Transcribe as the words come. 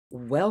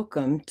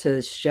Welcome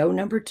to show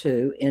number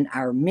 2 in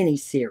our mini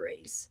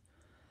series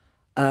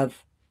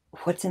of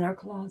What's in Our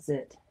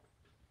Closet.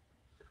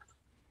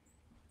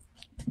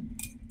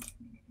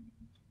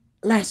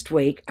 Last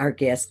week, our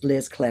guest,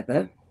 Liz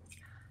Klebba,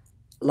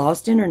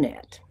 lost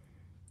internet.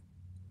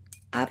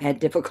 I've had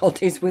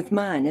difficulties with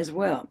mine as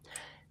well.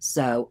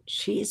 So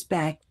she's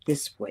back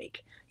this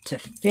week to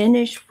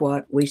finish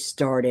what we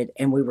started,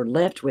 and we were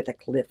left with a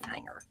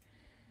cliffhanger.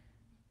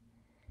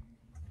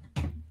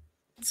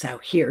 So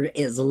here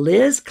is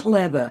Liz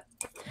Klebba.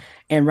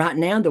 And right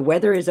now, the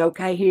weather is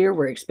okay here.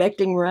 We're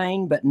expecting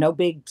rain, but no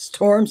big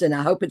storms. And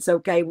I hope it's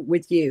okay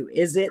with you.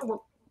 Is it?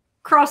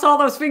 Cross all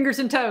those fingers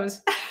and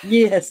toes.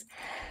 Yes.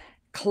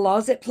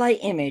 Closet Play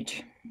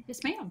Image. Yes,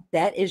 ma'am.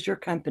 That is your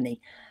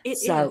company. It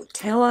so is.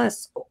 Tell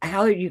us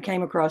how you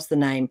came across the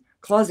name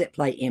Closet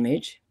Play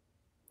Image.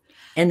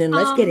 And then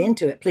let's get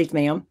into it, please,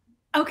 ma'am.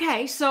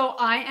 Okay, so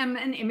I am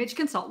an image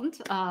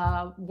consultant,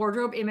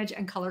 wardrobe, image,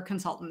 and color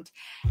consultant.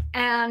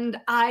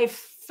 And I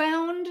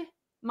found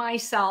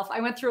myself,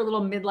 I went through a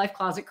little midlife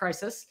closet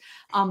crisis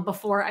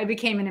before I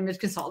became an image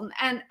consultant.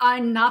 And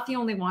I'm not the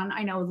only one.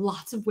 I know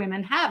lots of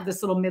women have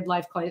this little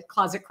midlife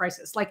closet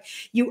crisis. Like,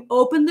 you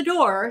open the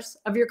doors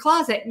of your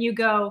closet and you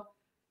go,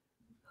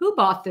 who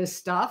bought this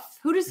stuff?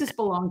 Who does this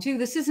belong to?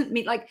 This isn't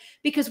me. Like,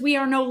 because we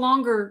are no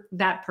longer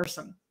that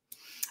person.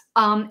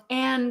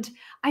 And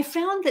I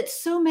found that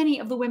so many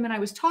of the women I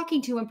was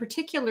talking to, and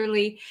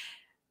particularly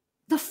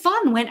the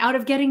fun went out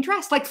of getting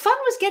dressed. Like, fun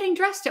was getting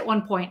dressed at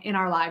one point in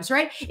our lives,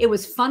 right? It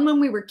was fun when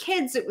we were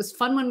kids. It was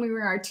fun when we were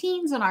in our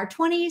teens and our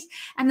 20s.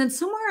 And then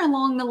somewhere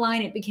along the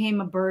line, it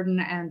became a burden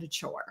and a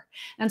chore.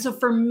 And so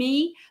for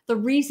me, the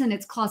reason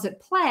it's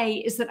Closet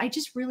Play is that I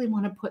just really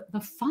want to put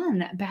the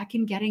fun back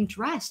in getting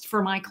dressed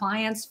for my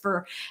clients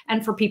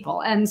and for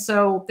people. And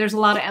so there's a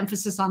lot of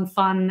emphasis on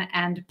fun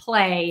and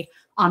play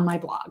on my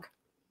blog.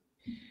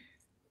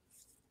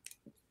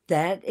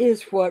 That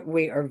is what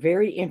we are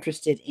very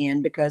interested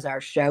in, because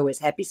our show is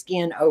Happy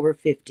Skin Over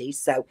 50.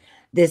 So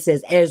this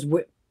is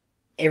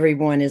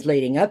everyone is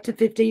leading up to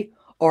 50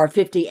 or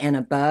 50 and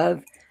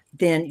above.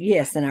 Then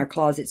yes, and our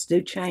closets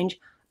do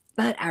change,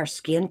 but our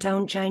skin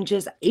tone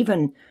changes.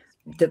 Even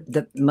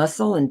the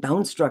muscle and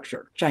bone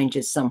structure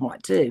changes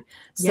somewhat too.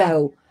 Yeah.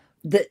 So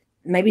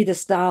maybe the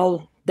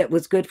style that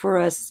was good for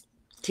us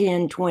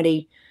 10,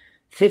 20,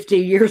 50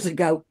 years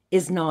ago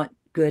is not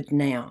good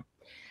now.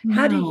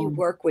 How do you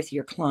work with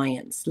your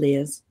clients,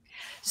 Liz?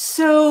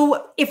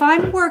 So if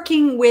I'm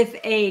working with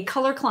a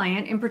color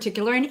client in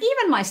particular, and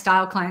even my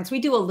style clients, we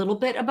do a little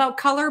bit about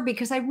color,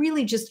 because I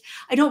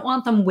don't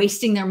want them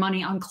wasting their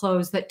money on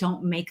clothes that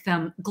don't make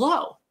them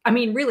glow. I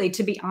mean, really,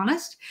 to be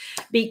honest,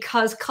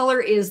 because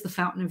color is the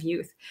fountain of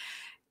youth.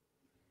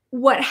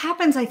 What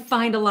happens, I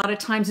find a lot of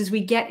times, is we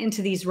get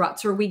into these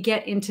ruts, or we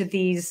get into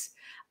these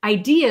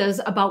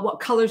ideas about what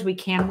colors we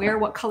can wear,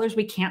 what colors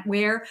we can't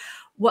wear,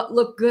 what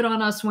looked good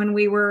on us when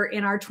we were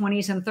in our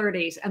 20s and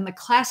 30s. And the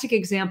classic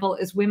example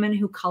is women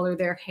who color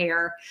their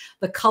hair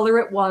the color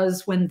it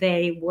was when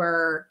they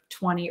were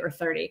 20 or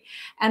 30.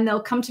 And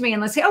they'll come to me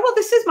and they'll say, oh, well,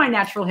 this is my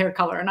natural hair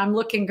color. And I'm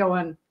looking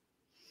going,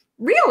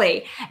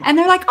 really? And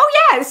they're like, oh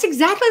yeah, it's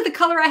exactly the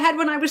color I had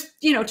when I was,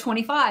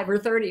 25 or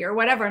 30 or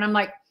whatever. And I'm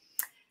like,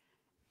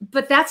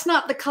 but that's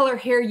not the color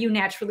hair you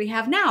naturally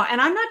have now.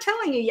 And I'm not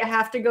telling you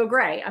have to go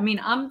gray. I mean,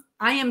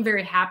 I am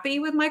very happy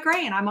with my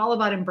gray, and I'm all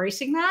about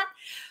embracing that.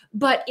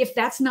 But if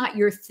that's not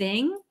your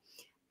thing,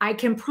 I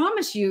can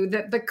promise you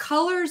that the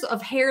colors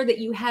of hair that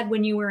you had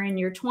when you were in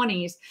your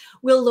 20s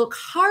will look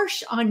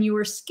harsh on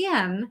your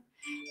skin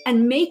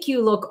and make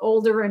you look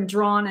older and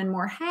drawn and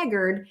more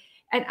haggard.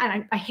 And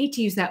I hate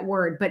to use that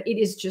word, but it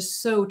is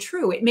just so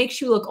true. It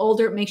makes you look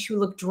older. It makes you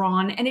look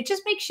drawn, and it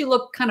just makes you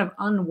look kind of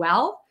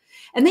unwell.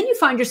 And then you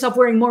find yourself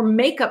wearing more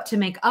makeup to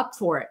make up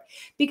for it.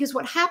 Because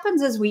what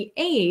happens as we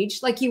age,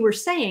 like you were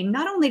saying,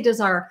 not only does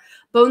our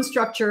bone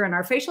structure and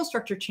our facial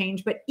structure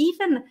change, but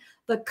even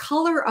the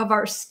color of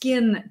our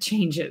skin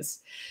changes.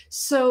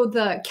 So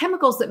the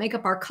chemicals that make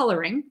up our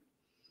coloring,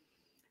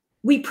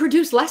 we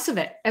produce less of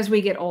it as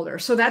we get older.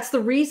 So that's the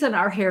reason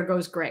our hair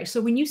goes gray.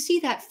 So when you see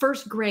that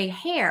first gray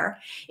hair,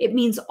 it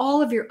means all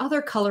of your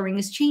other coloring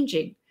is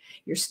changing.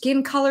 Your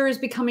skin color is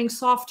becoming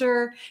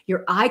softer.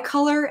 Your eye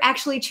color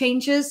actually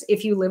changes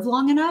if you live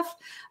long enough.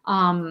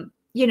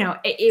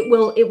 It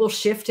will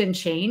shift and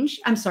change.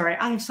 I'm sorry,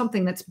 I have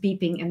something that's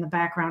beeping in the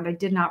background. I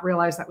did not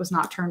realize that was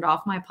not turned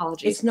off. My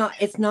apologies.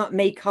 It's not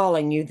me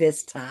calling you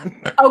this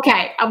time.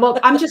 Okay, well,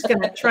 I'm just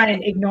gonna try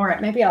and ignore it.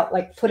 Maybe I'll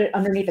put it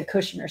underneath a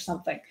cushion or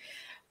something.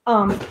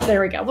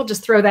 There we go. We'll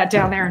just throw that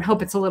down there and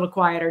hope it's a little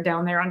quieter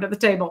down there under the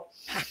table.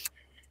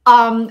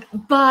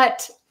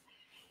 But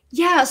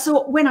yeah,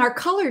 so when our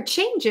color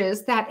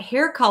changes, that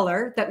hair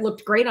color that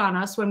looked great on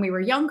us when we were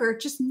younger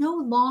just no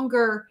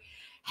longer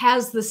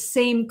has the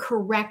same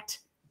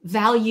correct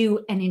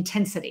value and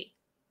intensity,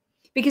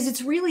 because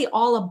it's really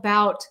all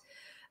about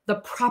the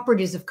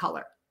properties of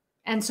color.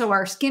 And so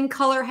our skin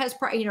color has,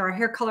 our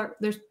hair color,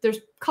 there's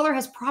color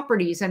has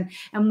properties, and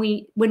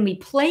when we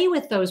play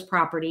with those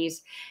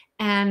properties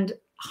and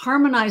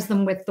harmonize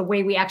them with the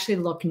way we actually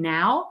look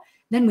now,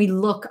 then we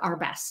look our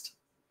best.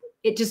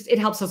 It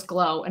helps us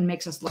glow and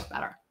makes us look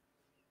better.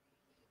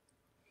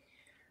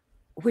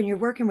 When you're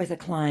working with a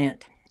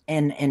client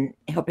and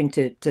helping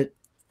to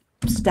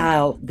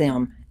style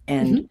them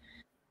and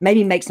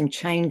maybe make some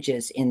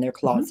changes in their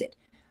closet,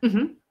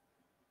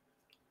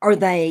 are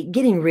they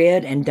getting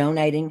rid and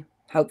donating,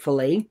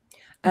 hopefully,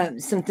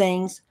 some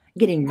things,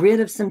 getting rid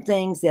of some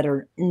things that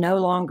are no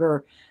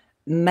longer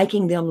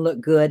making them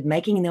look good,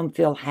 making them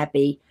feel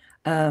happy,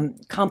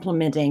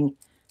 complimenting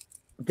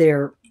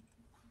their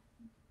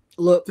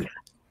look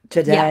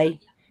today?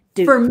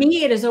 For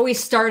me, it is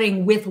always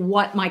starting with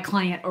what my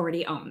client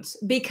already owns,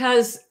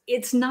 because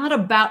it's not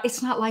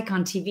like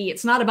on TV.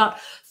 It's not about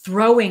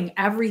throwing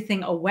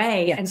everything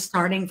away and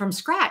starting from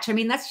scratch. I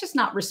mean, that's just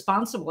not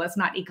responsible. That's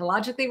not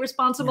ecologically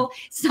responsible. No.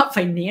 It's not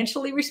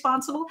financially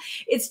responsible.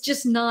 It's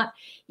just not,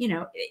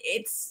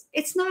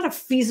 it's not a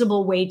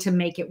feasible way to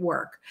make it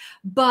work.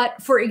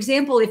 But for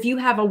example, if you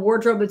have a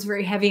wardrobe that's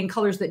very heavy in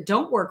colors that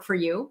don't work for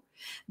you,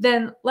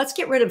 then let's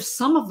get rid of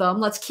some of them.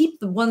 Let's keep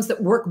the ones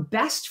that work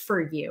best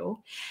for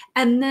you.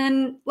 And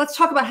then let's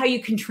talk about how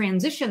you can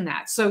transition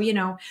that. So,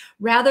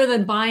 rather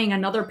than buying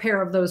another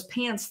pair of those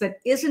pants that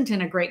isn't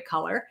in a great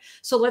color,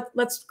 so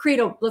let's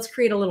create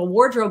a little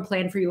wardrobe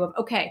plan for you of,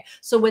 okay,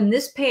 so when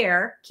this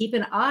pair, keep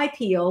an eye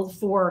peeled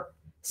for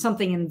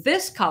something in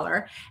this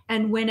color.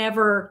 And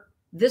whenever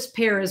this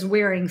pair is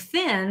wearing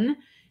thin,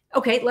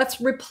 okay, let's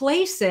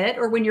replace it.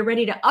 Or when you're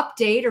ready to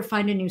update or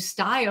find a new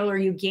style, or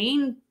you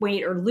gain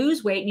weight or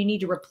lose weight and you need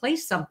to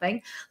replace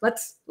something,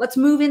 let's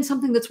move in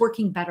something that's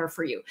working better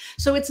for you.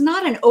 So it's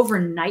not an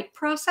overnight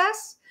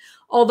process.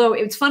 Although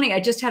it's funny, I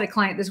just had a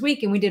client this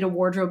week and we did a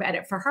wardrobe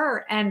edit for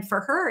her. And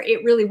for her,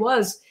 it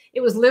was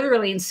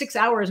literally in 6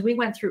 hours, we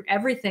went through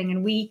everything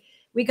and we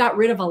got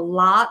rid of a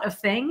lot of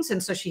things.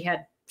 And so she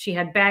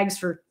had bags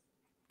for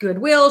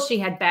Goodwill. She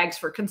had bags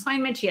for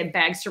consignment. She had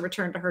bags to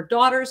return to her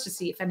daughters to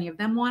see if any of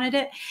them wanted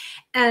it.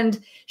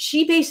 And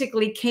she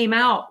basically came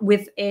out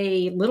with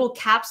a little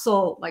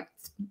capsule, like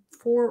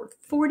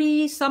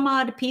 40 some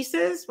odd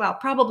pieces. Well,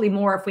 probably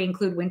more if we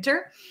include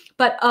winter,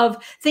 but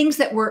of things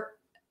that were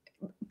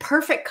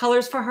perfect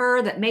colors for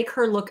her that make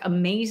her look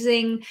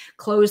amazing,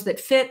 clothes that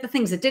fit. The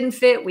things that didn't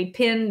fit, we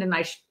pinned, and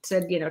I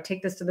said,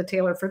 take this to the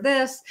tailor for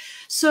this.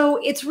 So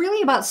it's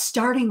really about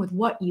starting with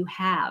what you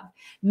have,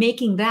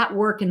 making that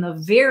work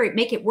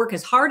make it work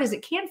as hard as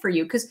it can for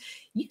you, because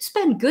you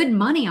spend good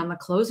money on the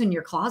clothes in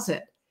your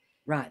closet.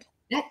 Right.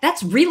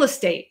 That's real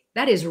estate.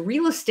 That is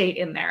real estate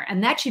in there,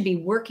 and that should be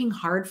working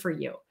hard for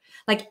you.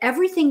 Like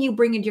everything you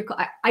bring into your,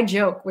 I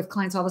joke with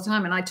clients all the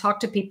time, and I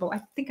talk to people.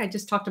 I think I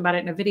just talked about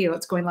it in a video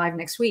that's going live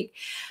next week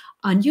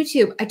on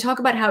YouTube. I talk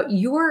about how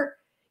your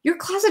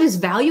closet is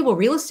valuable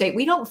real estate.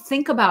 We don't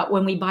think about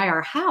when we buy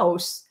our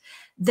house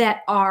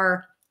that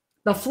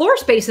the floor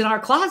space in our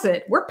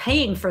closet, we're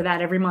paying for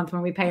that every month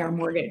when we pay our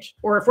mortgage,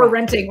 or if we're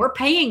renting, we're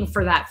paying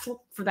for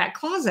that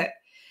closet.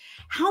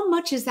 How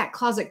much is that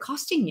closet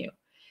costing you?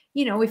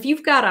 If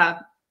you've got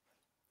a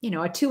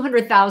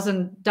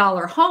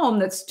 $200,000 home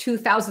that's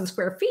 2,000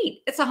 square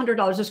feet, it's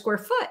 $100 a square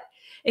foot.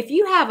 If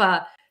you have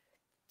a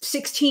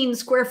 16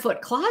 square foot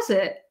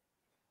closet,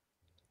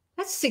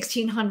 that's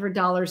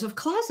 $1,600 of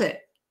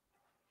closet.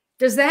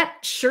 Does that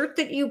shirt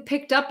that you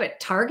picked up at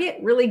Target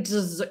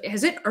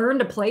has it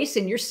earned a place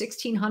in your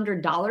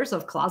 $1,600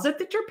 of closet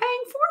that you're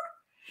paying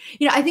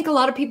for? I think a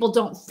lot of people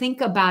don't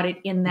think about it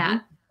in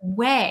that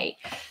way.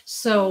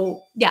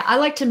 So yeah, I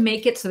like to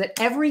make it so that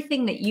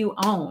everything that you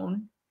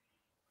own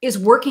is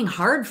working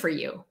hard for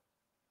you,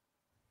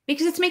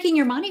 because it's making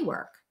your money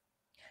work.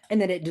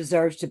 And that it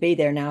deserves to be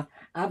there. Now,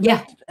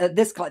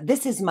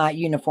 this is my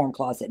uniform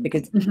closet,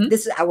 because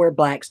I wear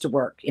blacks to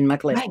work in my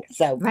clinic.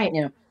 Right.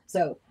 So,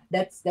 so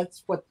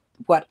that's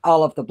what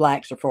all of the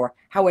blacks are for.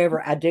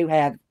 However, I do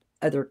have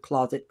other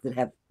closets that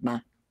have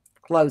my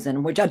clothes in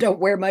them, which I don't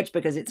wear much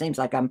because it seems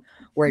like I'm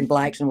wearing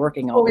blacks and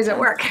working all always the time.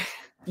 At work.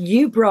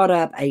 You brought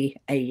up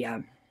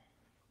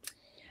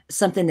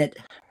something that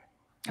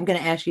I'm going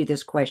to ask you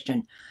this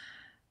question.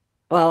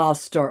 Well, I'll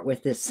start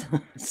with this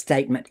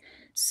statement.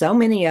 So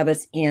many of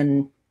us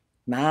in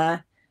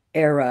my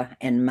era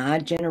and my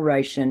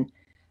generation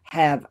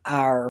have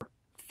our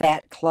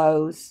fat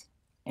clothes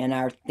and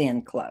our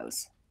thin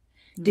clothes.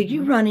 Do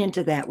you run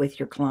into that with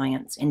your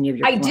clients and your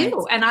clients? I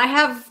do. And I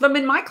have them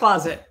in my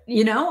closet.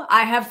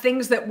 I have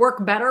things that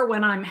work better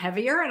when I'm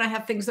heavier, and I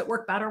have things that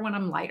work better when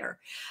I'm lighter.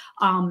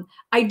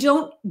 I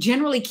don't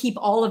generally keep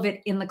all of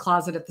it in the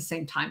closet at the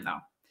same time, though.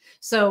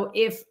 So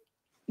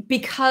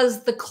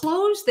because the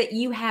clothes that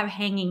you have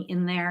hanging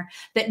in there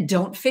that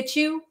don't fit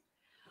you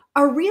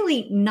are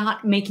really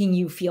not making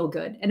you feel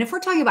good. And if we're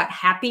talking about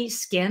happy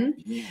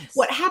skin,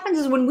 what happens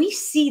is when we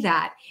see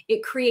that,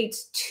 it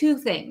creates two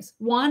things.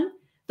 One,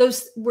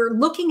 we're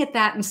looking at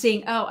that and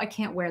seeing, oh, I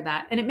can't wear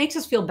that. And it makes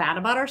us feel bad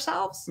about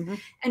ourselves.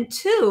 And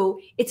two,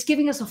 it's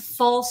giving us a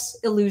false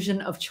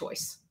illusion of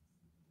choice.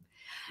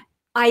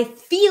 I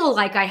feel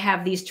like I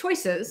have these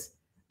choices,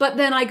 but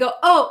then I go,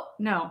 oh,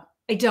 no,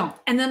 I don't.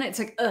 And then it's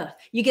like,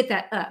 you get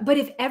that. But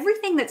if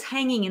everything that's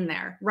hanging in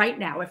there right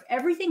now, if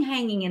everything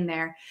hanging in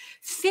there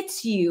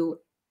fits you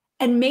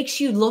and makes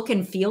you look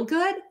and feel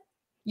good,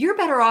 you're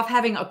better off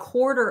having a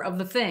quarter of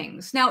the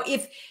things. Now,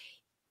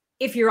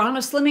 if you're on a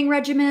slimming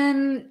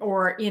regimen,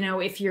 or, you know,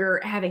 if you're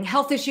having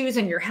health issues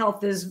and your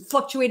health is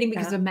fluctuating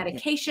because of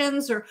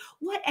medications or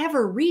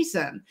whatever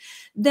reason,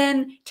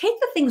 then take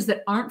the things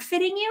that aren't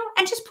fitting you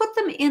and just put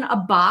them in a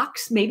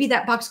box. Maybe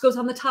that box goes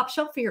on the top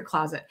shelf of your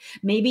closet.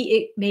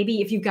 Maybe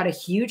if you've got a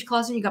huge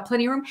closet, you've got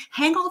plenty of room,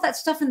 hang all that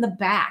stuff in the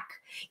back,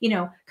 you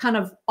know, kind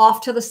of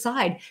off to the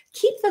side.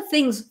 Keep the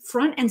things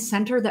front and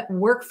center that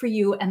work for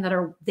you and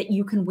that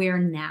you can wear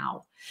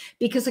now.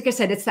 Because like I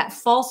said, it's that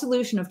false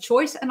illusion of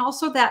choice. And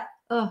also that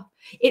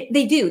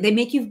they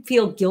make you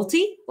feel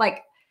guilty.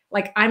 Like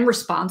I'm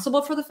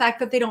responsible for the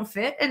fact that they don't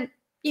fit. And,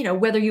 you know,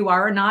 whether you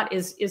are or not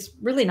is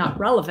really not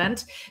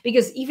relevant,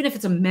 because even if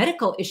it's a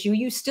medical issue,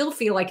 you still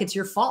feel like it's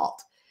your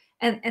fault.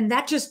 And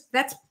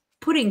that's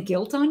putting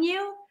guilt on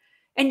you.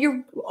 And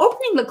you're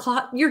opening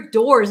your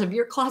doors of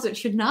your closet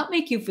should not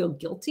make you feel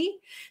guilty.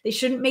 It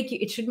shouldn't make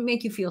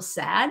you feel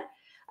sad.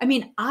 I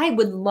mean, I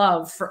would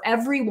love for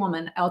every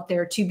woman out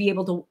there to be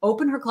able to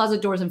open her closet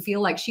doors and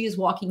feel like she is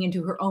walking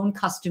into her own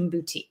custom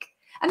boutique.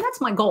 And that's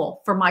my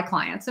goal for my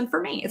clients and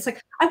for me. It's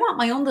like, I want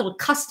my own little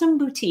custom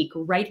boutique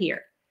right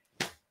here.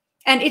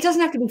 And it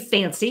doesn't have to be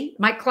fancy.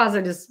 My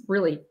closet is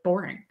really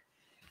boring.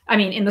 I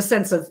mean, in the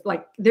sense of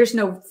like, there's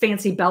no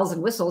fancy bells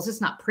and whistles. It's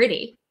not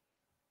pretty,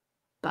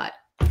 but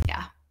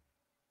yeah.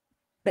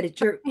 But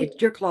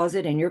it's your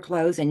closet and your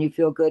clothes, and you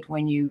feel good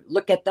when you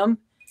look at them.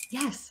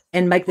 Yes.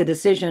 And make the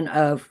decision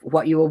of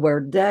what you will wear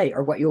today,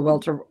 or what you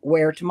will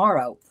wear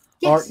tomorrow,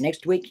 or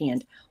next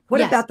weekend.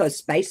 What about those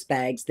space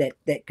bags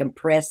that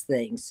compress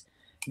things?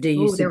 Do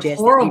you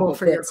suggest that people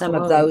put some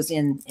of those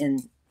in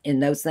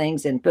those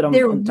things and put them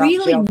They're on top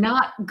really shelf?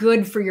 not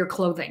good for your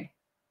clothing.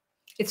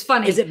 It's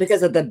funny. Is it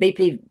because of the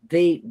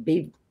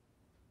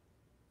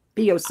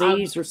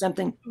BOCs or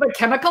something? But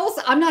chemicals?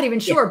 I'm not even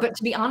sure. But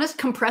to be honest,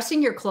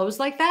 compressing your clothes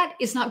like that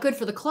is not good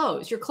for the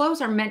clothes. Your clothes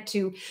are meant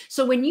to.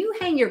 So when you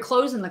hang your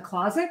clothes in the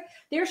closet,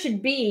 there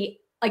should be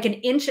like an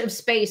inch of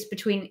space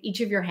between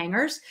each of your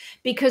hangers,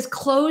 because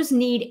clothes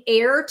need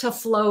air to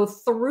flow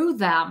through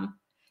them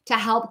to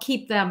help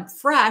keep them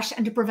fresh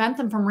and to prevent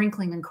them from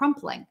wrinkling and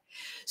crumpling.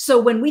 So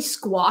when we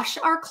squash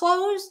our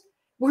clothes,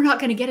 we're not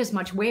going to get as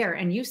much wear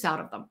and use out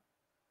of them.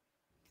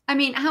 I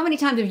mean, how many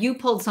times have you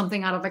pulled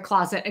something out of the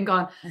closet and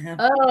gone,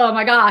 oh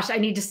my gosh, I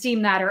need to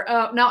steam that, or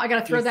oh, no, I got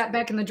to throw that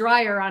back in the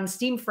dryer on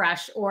Steam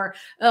Fresh, or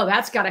oh,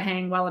 that's got to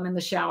hang while I'm in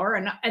the shower.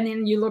 And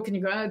then you look and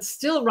you go, oh, it's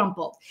still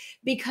rumpled.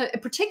 Because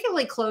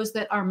particularly clothes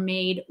that are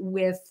made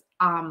with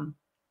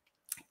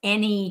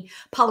any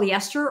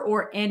polyester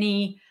or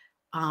any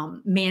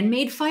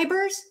man-made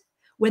fibers,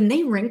 when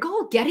they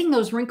wrinkle, getting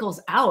those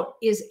wrinkles out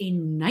is a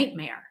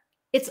nightmare.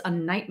 It's a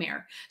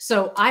nightmare.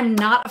 So I'm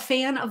not a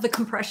fan of the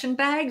compression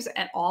bags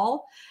at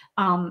all.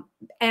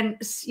 And,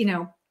 you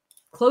know,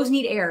 clothes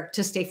need air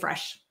to stay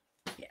fresh.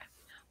 Yeah.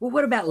 Well,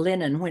 what about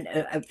linen? When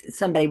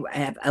somebody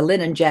have a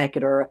linen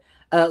jacket or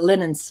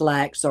linen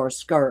slacks or a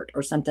skirt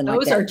or something like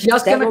that. Those are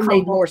just going to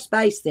need more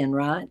space then,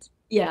 right?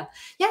 Yeah.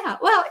 Yeah.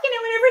 Well, you know,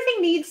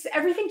 and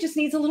everything just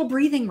needs a little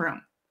breathing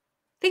room.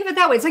 Think of it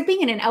that way. It's like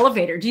being in an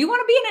elevator. Do you want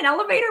to be in an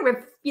elevator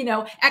with, you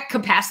know, at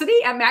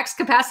max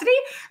capacity?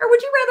 Or would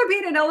you rather be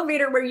in an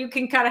elevator where you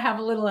can kind of have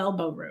a little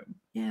elbow room?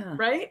 Yeah.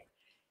 Right?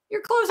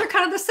 Your clothes are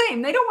kind of the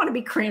same. They don't want to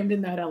be crammed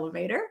in that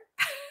elevator.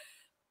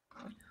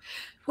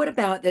 What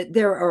about that?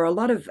 There are a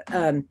lot of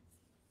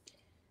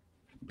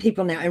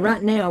people now, and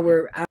right now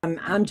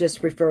I'm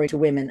just referring to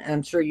women.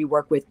 I'm sure you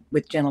work with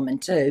gentlemen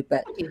too,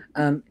 but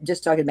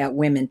just talking about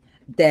women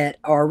that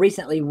are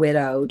recently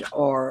widowed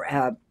or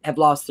have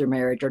lost their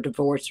marriage or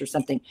divorced or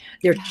something.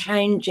 They're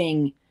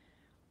changing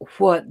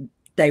what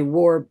they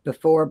wore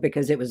before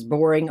because it was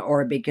boring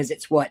or because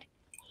it's what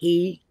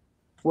he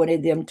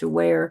wanted them to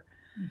wear.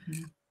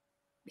 Mm-hmm.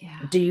 Yeah.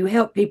 Do you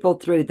help people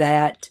through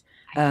that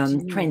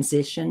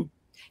transition?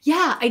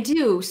 Yeah, I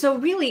do. So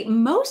really,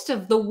 most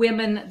of the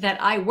women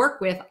that I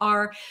work with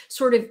are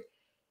sort of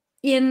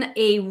in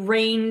a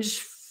range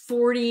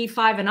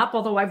 45 and up,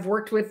 although I've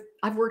worked with,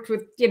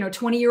 you know,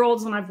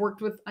 20-year-olds, and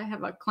I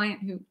have a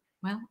client who,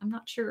 well, I'm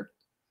not sure.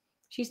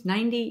 She's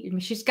 90. I mean,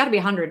 she's got to be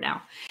 100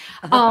 now.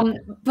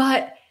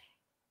 But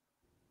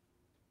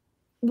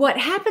what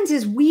happens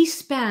is we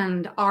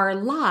spend our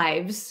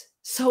lives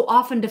so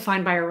often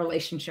defined by our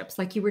relationships,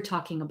 like you were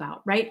talking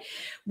about, right?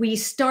 We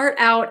start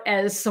out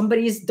as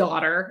somebody's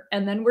daughter,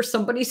 and then we're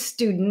somebody's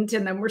student,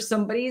 and then we're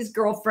somebody's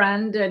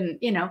girlfriend, and,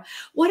 you know,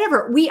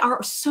 whatever. We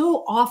are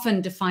so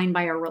often defined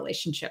by our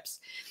relationships.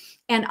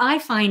 And I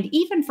find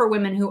even for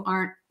women who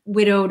aren't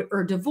widowed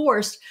or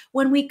divorced,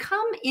 when we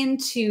come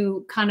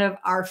into kind of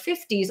our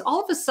 50s,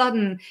 all of a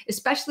sudden,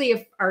 especially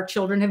if our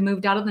children have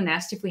moved out of the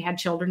nest, if we had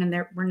children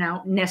and we're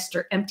now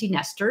empty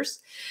nesters,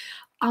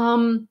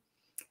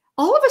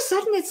 all of a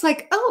sudden it's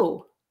like,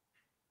 oh,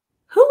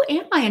 who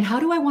am I and how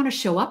do I want to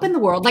show up in the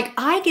world? Like,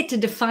 I get to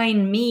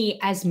define me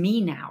as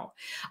me now.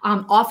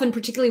 Often,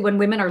 particularly when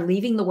women are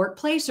leaving the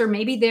workplace, or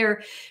maybe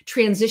they're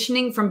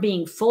transitioning from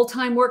being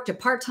full-time work to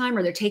part-time,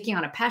 or they're taking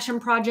on a passion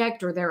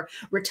project, or they're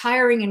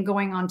retiring and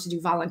going on to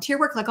do volunteer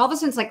work. Like all of a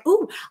sudden it's like,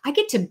 oh, I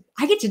get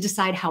to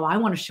decide how I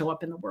want to show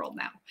up in the world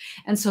now.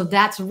 And so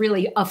that's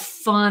really a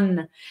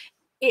fun,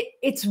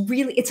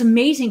 it's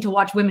amazing to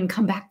watch women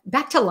come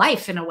back to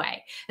life in a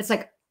way. It's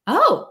like,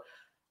 oh,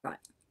 Right.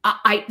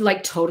 I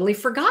like totally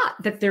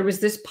forgot that there was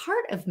this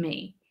part of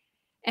me,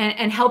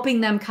 and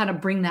helping them kind of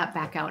bring that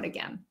back out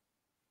again.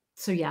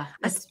 So yeah,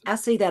 I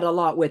see that a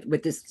lot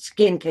with this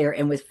skincare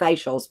and with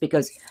facials,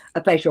 because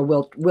a facial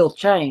will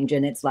change,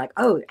 and it's like,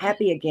 oh,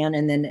 happy again.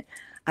 And then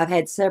I've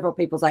had several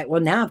people say,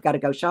 well, now I've got to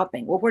go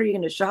shopping. Well, what are you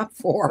going to shop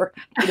for?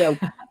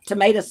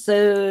 Tomato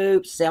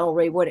soup,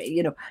 celery,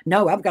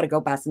 no, I've got to go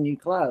buy some new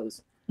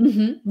clothes.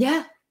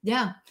 Yeah.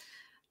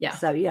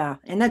 So yeah.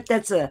 And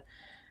that's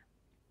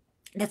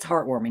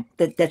heartwarming.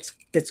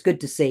 That's good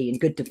to see and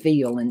good to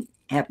feel and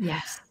have.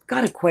 Yes.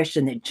 Got a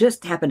question that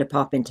just happened to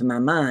pop into my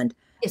mind.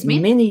 Yes,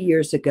 ma'am. Many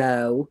years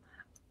ago,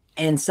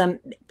 and some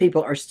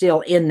people are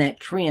still in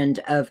that trend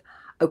of,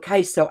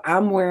 okay, so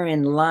I'm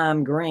wearing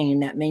lime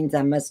green. That means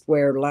I must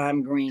wear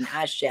lime green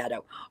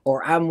eyeshadow,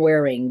 or I'm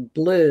wearing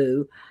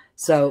blue,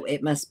 so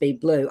it must be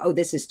blue. Oh,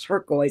 this is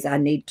turquoise. I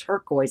need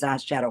turquoise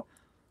eyeshadow.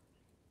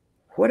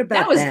 What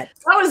about that?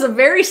 That was a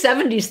very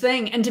 70s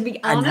thing. And to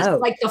be honest,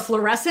 like the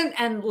fluorescent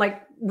and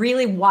like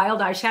really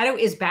wild eyeshadow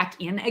is back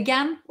in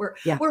again.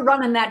 We're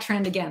running that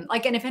trend again.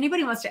 Like, and if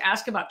anybody wants to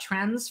ask about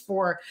trends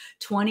for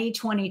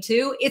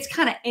 2022, it's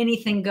kind of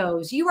anything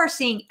goes. You are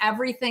seeing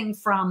everything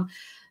from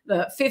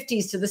the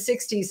 50s to the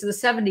 60s to the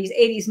 70s,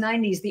 80s,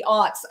 90s, the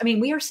aughts. I mean,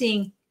 we are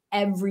seeing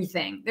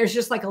everything. There's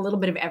just like a little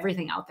bit of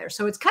everything out there.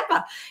 So it's kind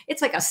of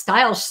it's like a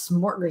style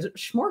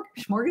smorgasbord.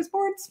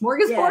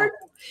 Yeah.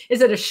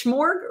 Is it a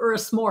schmorg or a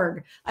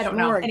smorg? I don't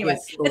know. Anyway,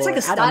 it's like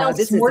a style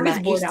this smorgasbord. This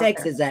is my East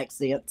Texas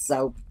accent.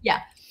 So yeah.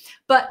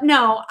 But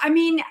no, I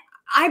mean,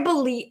 I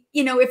believe,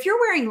 if you're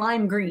wearing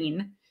lime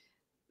green,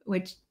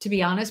 which to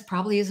be honest,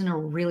 probably isn't a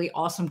really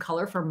awesome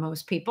color for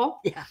most people.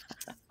 Yeah.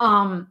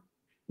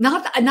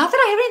 Not that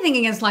I have anything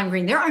against lime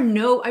green. I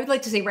would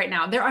like to say right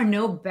now, there are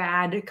no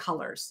bad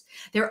colors.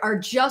 There are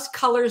just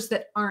colors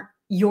that aren't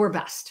your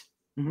best,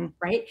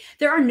 right?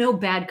 There are no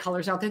bad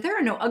colors out there. There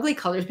are no ugly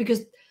colors,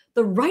 because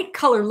the right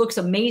color looks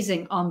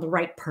amazing on the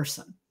right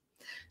person.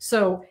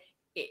 So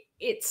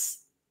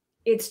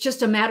it's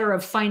just a matter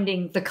of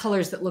finding the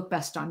colors that look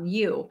best on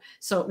you.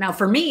 So now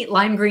for me,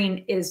 lime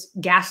green is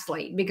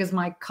ghastly, because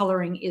my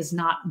coloring is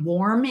not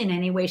warm in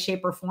any way,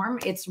 shape, or form.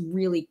 It's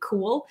really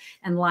cool.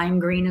 And lime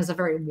green is a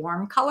very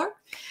warm color.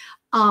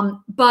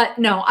 But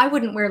no, I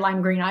wouldn't wear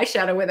lime green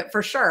eyeshadow with it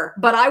for sure.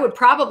 But I would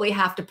probably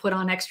have to put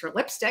on extra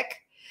lipstick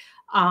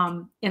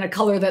in a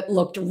color that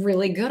looked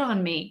really good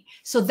on me.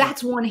 So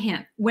that's one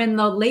hint. When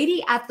the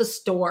lady at the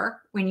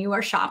store, when you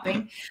are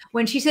shopping,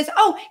 when she says,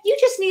 oh, you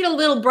just need a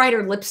little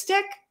brighter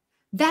lipstick,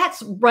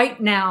 that's right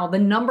now the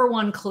number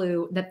one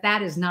clue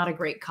that is not a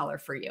great color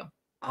for you.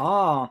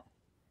 Oh.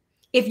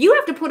 If you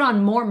have to put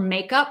on more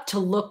makeup to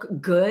look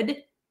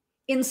good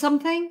in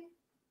something,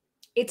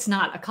 it's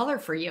not a color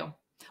for you.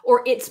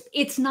 Or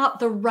it's not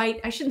the right,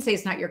 I shouldn't say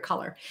it's not your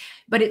color,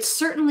 but it's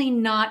certainly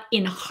not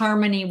in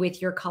harmony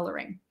with your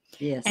coloring.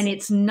 Yes. And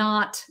it's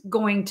not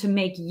going to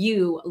make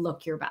you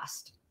look your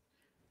best.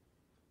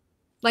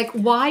 Like,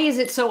 why is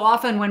it so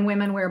often when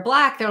women wear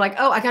black, they're like,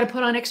 oh, I got to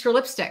put on extra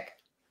lipstick?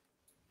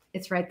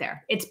 It's right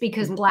there. It's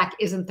because black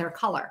isn't their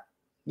color.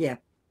 Yeah.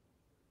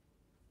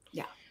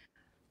 Yeah.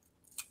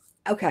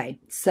 Okay.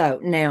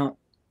 So now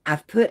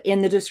I've put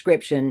in the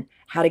description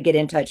how to get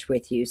in touch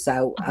with you.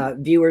 So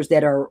viewers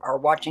that are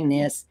watching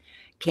this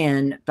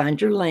can find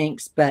your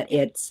links, but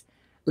it's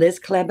Liz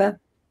Klebba.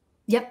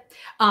 Yep.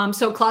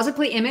 So Closet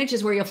Play Image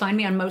is where you'll find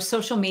me on most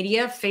social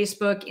media,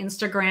 Facebook,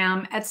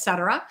 Instagram,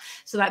 etc.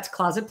 So that's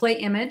Closet Play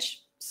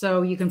Image.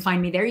 So you can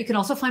find me there. You can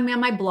also find me on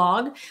my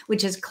blog,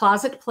 which is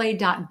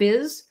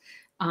closetplay.biz.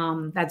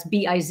 That's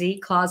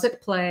B-I-Z,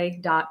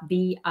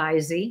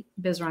 closetplay.biz.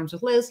 Biz rhymes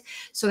with Liz.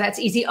 So that's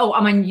easy. Oh,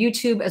 I'm on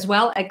YouTube as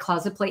well at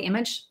Closet Play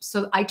Image.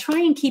 So I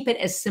try and keep it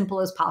as simple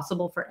as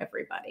possible for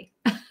everybody.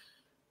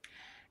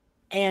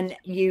 And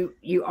you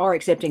are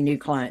accepting new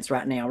clients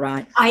right now,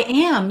 right? I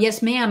am.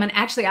 Yes, ma'am. And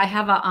actually I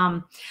have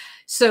a,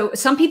 so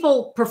some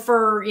people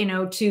prefer,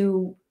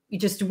 to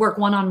just work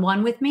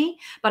one-on-one with me,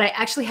 but I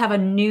actually have a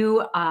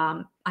new,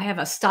 I have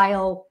a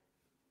style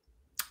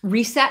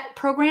reset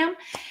program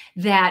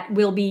that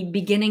will be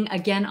beginning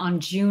again on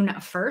June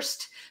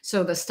 1st.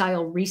 So the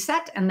style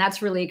reset, and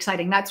that's really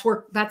exciting. That's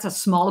a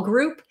small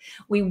group.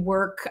 We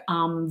work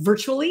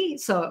virtually.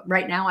 So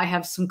right now I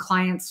have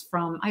clients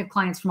from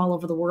all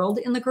over the world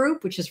in the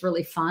group, which is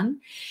really fun.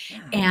 Yeah.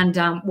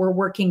 And we're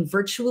working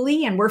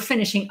virtually, and we're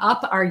finishing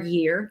up our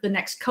year. The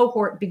next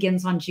cohort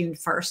begins on June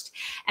 1st.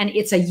 And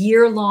it's a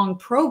year-long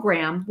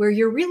program where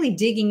you're really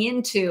digging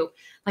into,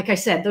 like I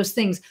said, those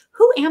things.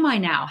 Who am I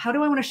now? How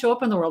do I want to show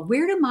up in the world?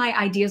 Where do my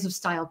ideas of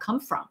style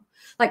come from?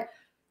 Like,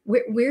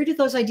 where do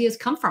those ideas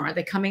come from? Are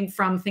they coming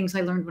from things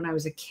I learned when I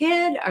was a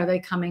kid? Are they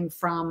coming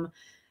from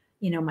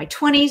my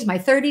 20s, my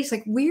 30s,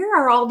 like where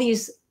are all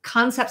these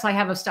concepts I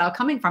have of style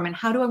coming from? And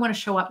how do I want to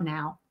show up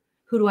now?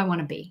 Who do I want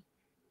to be?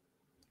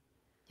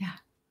 Yeah.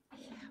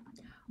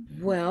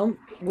 Well,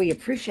 we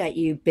appreciate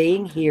you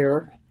being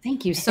here.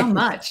 Thank you so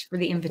much for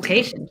the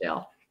invitation,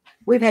 Jill.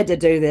 We've had to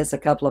do this a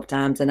couple of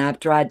times, and I've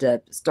tried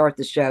to start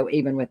the show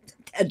even with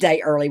a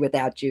day early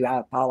without you. I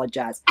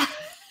apologize.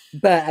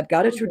 But I've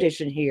got a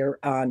tradition here,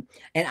 and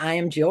I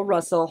am Jill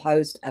Russell,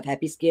 host of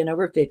Happy Skin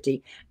Over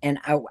 50. And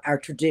our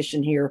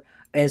tradition here,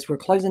 as we're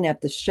closing up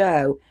the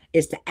show,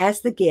 is to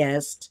ask the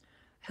guest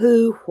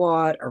who,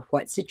 what, or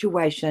what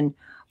situation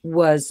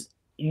was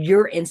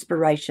your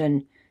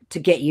inspiration to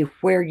get you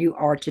where you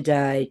are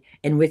today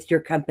and with your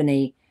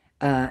company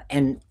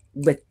and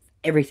with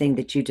everything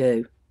that you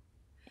do.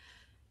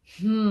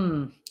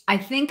 I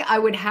think I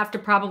would have to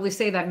probably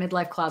say that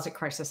midlife closet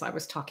crisis I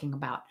was talking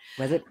about.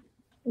 Was it?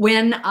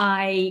 When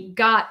I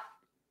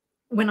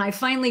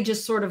finally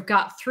just sort of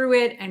got through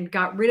it and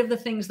got rid of the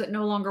things that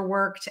no longer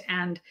worked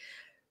and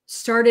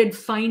started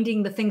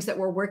finding the things that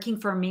were working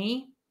for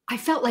me, I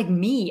felt like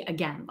me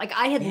again. Like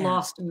I had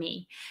lost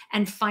me,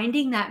 and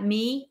finding that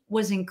me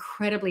was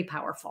incredibly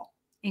powerful,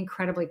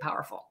 incredibly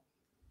powerful.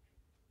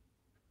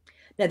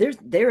 Now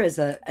there is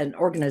an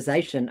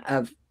organization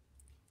of,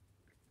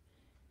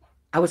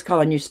 I was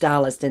calling you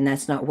stylist, and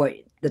that's not what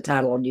the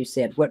title on you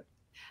said. What?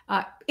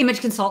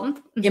 Image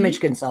consultant. Image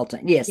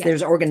consultant. Yes,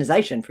 there's an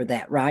organization for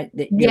that, right?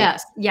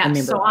 Yes.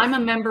 So I'm a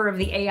member of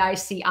the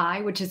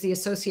AICI, which is the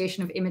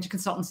Association of Image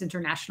Consultants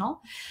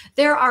International.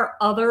 There are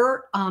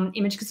other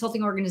image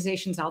consulting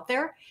organizations out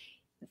there.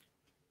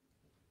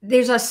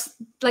 There's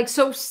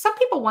so some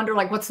people wonder,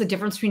 like, what's the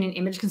difference between an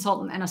image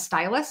consultant and a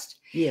stylist?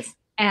 Yes.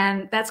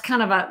 And that's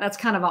kind of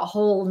a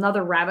whole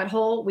nother rabbit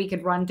hole we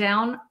could run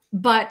down.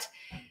 But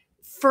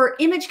for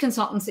image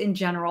consultants in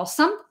general,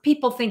 some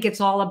people think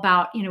it's all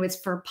about, it's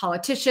for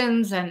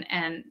politicians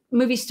and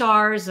movie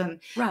stars and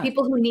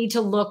people who need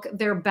to look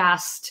their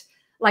best,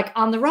 like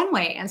on the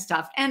runway and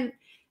stuff. And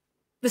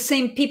the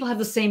same people have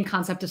the same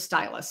concept of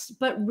stylists.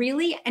 But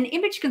really, an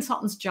image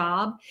consultant's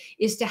job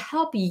is to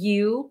help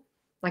you,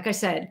 like I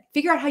said,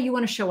 figure out how you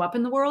want to show up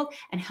in the world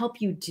and help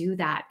you do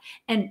that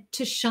and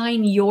to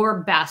shine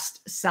your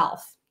best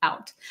self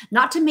out.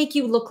 Not to make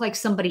you look like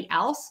somebody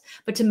else,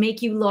 but to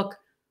make you look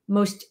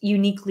most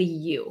uniquely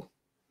you,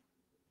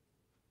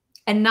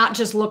 and not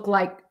just look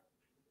like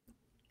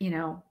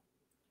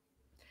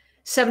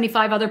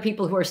 75 other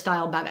people who are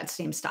styled by that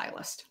same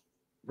stylist.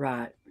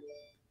 Right.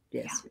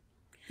 Yes.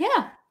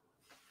 Yeah.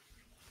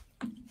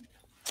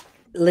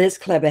 Liz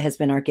Klebba has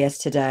been our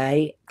guest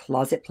today.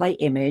 Closet Play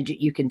Image.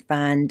 You can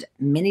find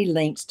many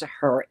links to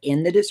her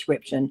in the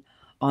description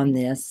on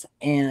this.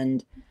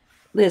 And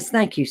Liz,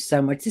 thank you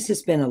so much. This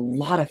has been a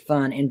lot of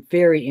fun and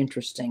very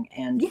interesting,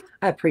 and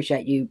I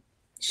appreciate you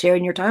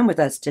sharing your time with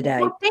us today.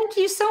 Well, thank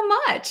you so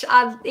much.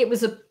 It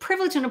was a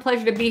privilege and a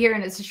pleasure to be here,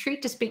 and it's a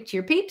treat to speak to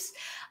your peeps.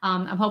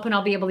 I'm hoping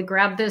I'll be able to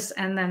grab this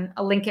and then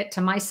link it to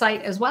my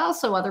site as well,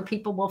 so other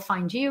people will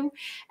find you.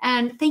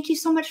 And thank you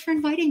so much for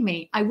inviting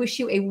me. I wish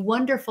you a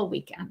wonderful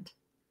weekend.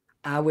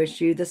 I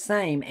wish you the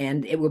same,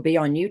 and it will be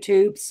on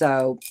YouTube,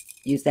 so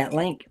use that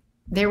link.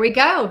 There we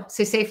go.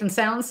 Stay safe and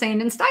sound,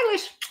 sane and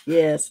stylish.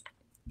 Yes.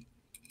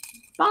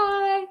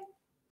 Bye.